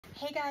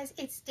Hey guys,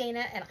 it's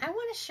Dana and I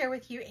want to share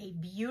with you a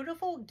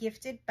beautiful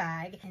gifted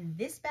bag, and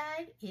this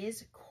bag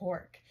is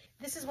Cork.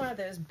 This is one of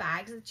those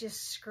bags that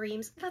just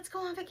screams, let's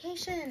go on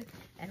vacation,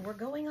 and we're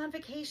going on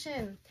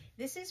vacation.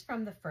 This is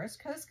from the First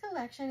Coast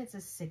collection. It's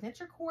a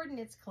signature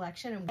coordinates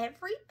collection, and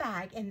every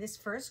bag in this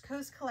First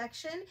Coast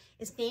collection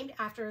is named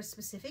after a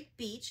specific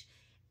beach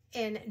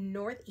in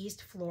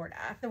Northeast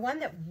Florida. The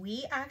one that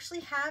we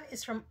actually have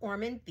is from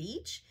Ormond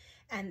Beach,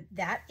 and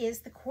that is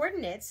the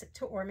coordinates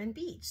to Ormond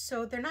Beach.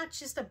 So they're not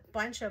just a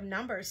bunch of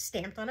numbers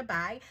stamped on a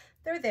bag,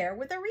 they're there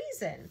with a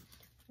reason.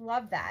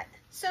 Love that.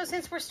 So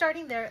since we're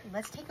starting there,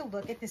 let's take a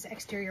look at this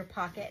exterior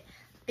pocket.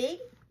 Big,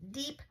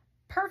 deep,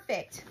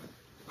 perfect.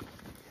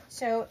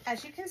 So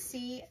as you can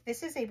see,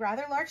 this is a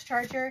rather large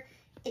charger.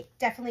 It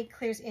definitely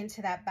clears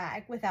into that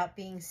bag without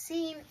being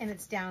seen, and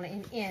it's down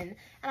and in.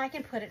 And I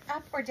can put it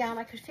up or down.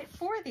 I could fit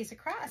 4 of these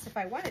across if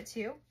I wanted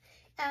to.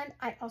 And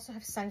I also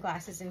have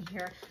sunglasses in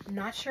here. I'm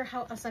not sure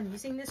how else I'm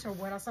using this or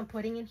what else I'm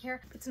putting in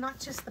here. It's not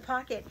just the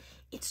pocket.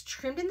 It's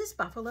trimmed in this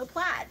buffalo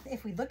plaid.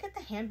 If we look at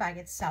the handbag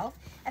itself,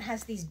 it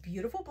has these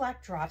beautiful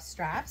black drop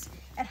straps.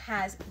 It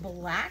has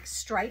black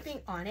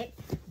striping on it,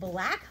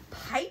 black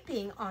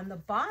piping on the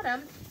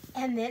bottom,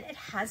 and then it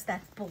has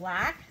that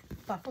black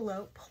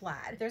buffalo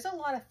plaid. There's a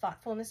lot of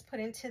thoughtfulness put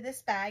into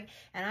this bag,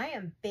 and I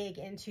am big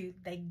into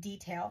the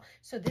detail.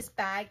 So this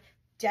bag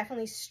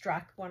definitely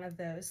struck one of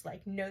those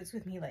like notes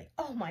with me, like,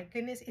 oh my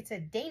goodness, it's a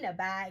Dana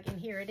bag, and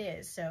here it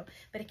is. So,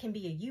 but it can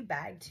be a you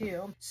bag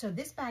too. So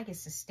this bag is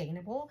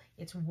sustainable,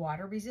 it's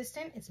water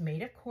resistant, it's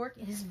made of cork,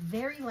 it is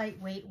very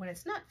lightweight when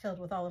it's not filled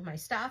with all of my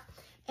stuff,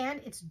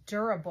 and it's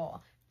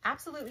durable.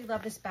 Absolutely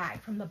love this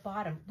bag. From the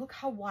bottom, look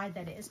how wide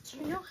that is. Do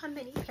you know how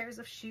many pairs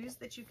of shoes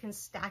that you can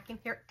stack in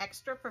here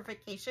extra for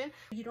vacation?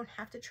 You don't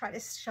have to try to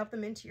shove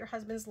them into your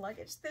husband's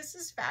luggage. This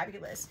is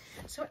fabulous.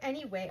 So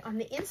anyway, on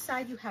the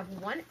inside, you have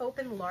one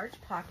open large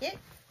pocket.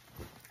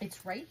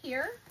 It's right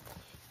here.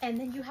 And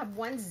then you have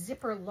one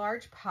zipper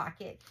large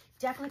pocket.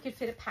 Definitely could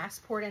fit a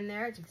passport in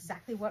there. It's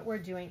exactly what we're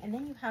doing. And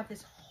then you have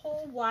this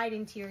whole wide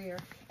interior,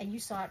 and you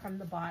saw it from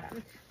the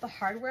bottom. The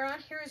hardware on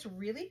here is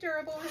really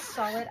durable and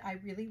solid. I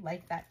really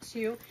like that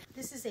too.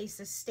 This is a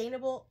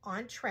sustainable,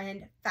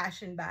 on-trend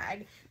fashion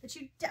bag that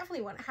you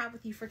definitely want to have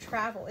with you for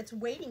travel. It's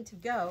waiting to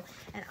go,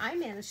 and I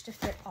managed to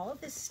fit all of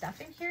this stuff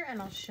in here,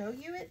 and I'll show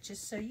you it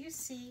just so you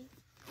see.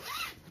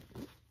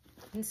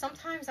 And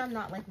sometimes I'm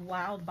not like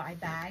wild by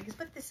bags,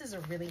 but this is a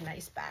really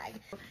nice bag.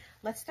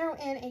 Let's throw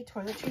in a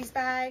toiletries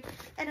bag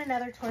and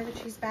another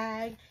toiletries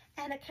bag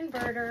and a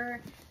converter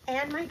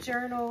and my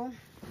journal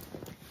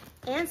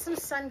and some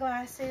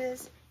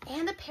sunglasses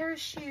and a pair of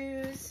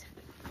shoes.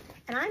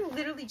 And I'm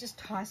literally just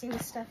tossing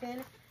this stuff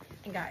in.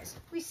 And guys,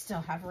 we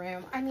still have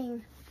room. I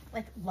mean,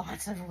 like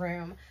lots of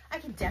room. I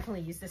can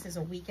definitely use this as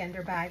a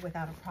weekender bag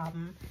without a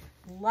problem.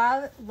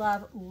 Love,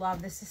 love,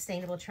 love this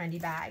sustainable,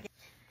 trendy bag.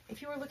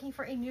 If you are looking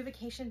for a new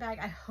vacation bag,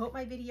 I hope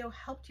my video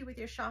helped you with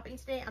your shopping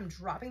today. I'm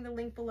dropping the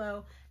link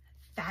below.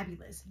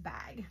 Fabulous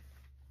bag.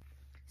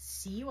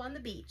 See you on the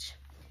beach,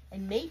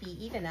 and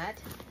maybe even at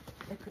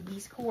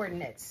these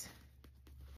coordinates.